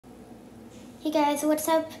Hey guys, what's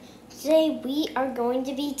up? Today we are going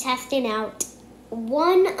to be testing out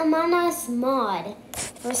one Among Us mod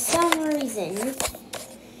for some reason.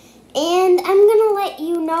 And I'm going to let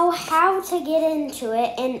you know how to get into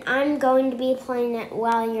it, and I'm going to be playing it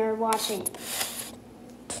while you're watching.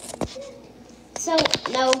 So,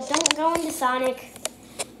 no, don't go into Sonic.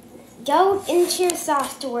 Go into your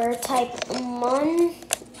software, type Among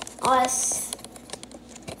Us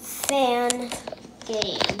fan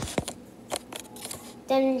game.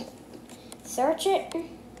 Then search it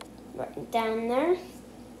right down there.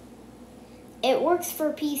 It works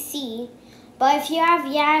for PC, but if you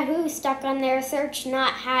have Yahoo stuck on there, search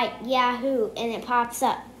not Yahoo and it pops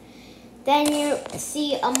up. Then you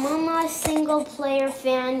see Among Us single player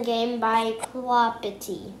fan game by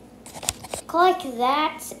Clopity. Click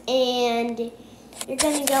that and you're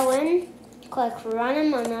gonna go in, click run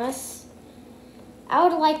Among Us. I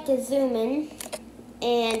would like to zoom in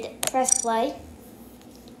and press play.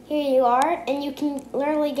 Here you are, and you can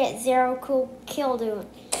literally get 0 kill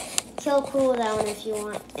cooldown if you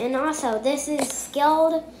want. And also, this is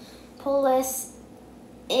Skilled, Police,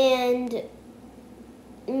 and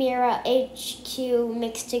Mira HQ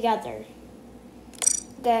mixed together.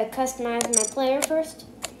 Gotta customize my player first.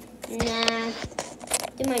 Nah,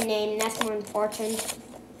 do my name, that's more important.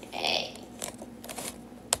 Hey.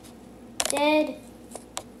 Dead.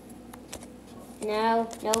 No.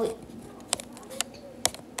 There we go.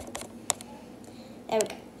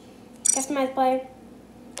 Customize player.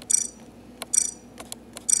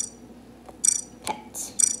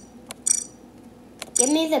 Pet. Give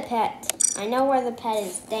me the pet. I know where the pet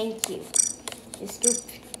is. Thank you. You scoop.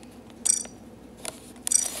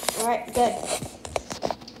 Alright, good.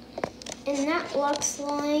 And that looks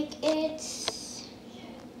like it's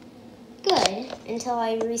good until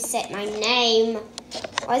I reset my name.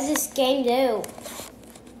 What does this game do?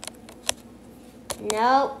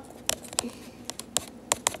 Nope.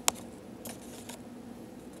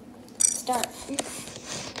 Start.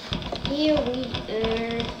 Here we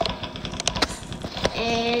are.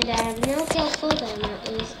 And I have no kill cooldown at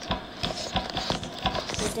least.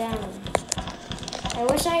 We're down. I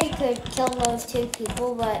wish I could kill those 2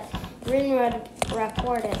 people, but Rin would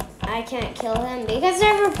report it. I can't kill him because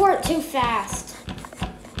they report too fast.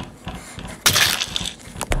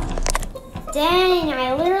 Dang,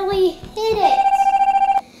 I literally hit it.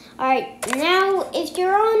 Alright, now if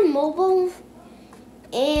you're on mobile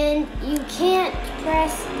and you can't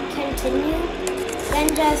press continue, then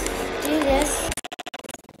just do this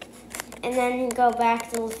and then go back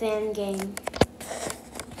to the fan game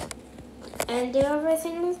and do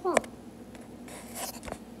everything as well.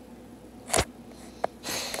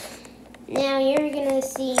 Now you're gonna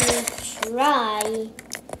see me try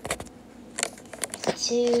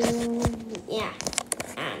to,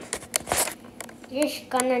 just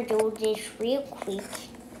gonna do this real quick.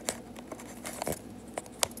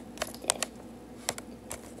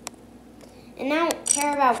 And I don't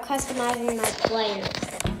care about customizing my players.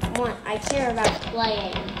 I care about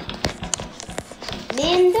playing.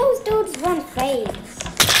 Man, those dudes run fades.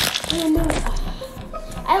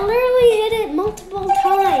 I literally hit it multiple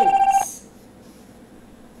times.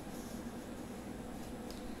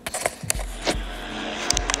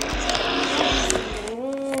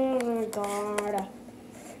 Oh my god.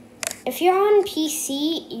 If you're on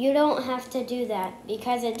PC, you don't have to do that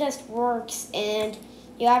because it just works and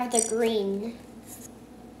you have the green.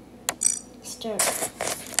 Start.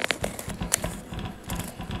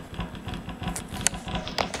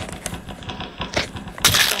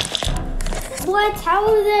 What? How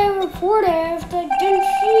did they report it if they didn't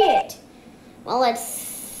see it? Well, it's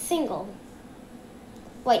single.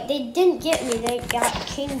 Wait, they didn't get me. They got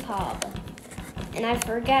King Pop. And I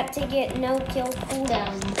forgot to get no kill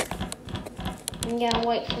cooldown. I'm gonna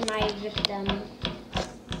wait for my victim.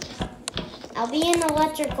 I'll be in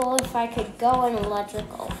electrical if I could go in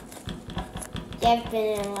electrical. If I've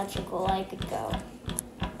been in electrical, I could go.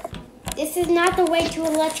 This is not the way to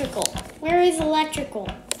electrical. Where is electrical?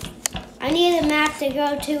 I need a map to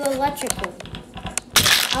go to electrical.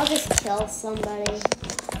 I'll just kill somebody.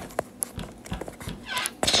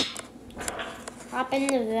 Hop in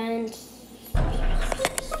the vent.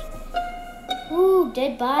 Ooh,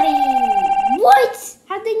 dead body. What?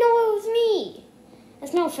 How'd they know it was me?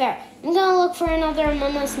 That's not fair. I'm gonna look for another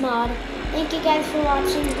Among Us mod. Thank you guys for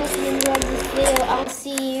watching. Hope you enjoyed this video. I'll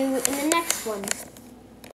see you in the next one.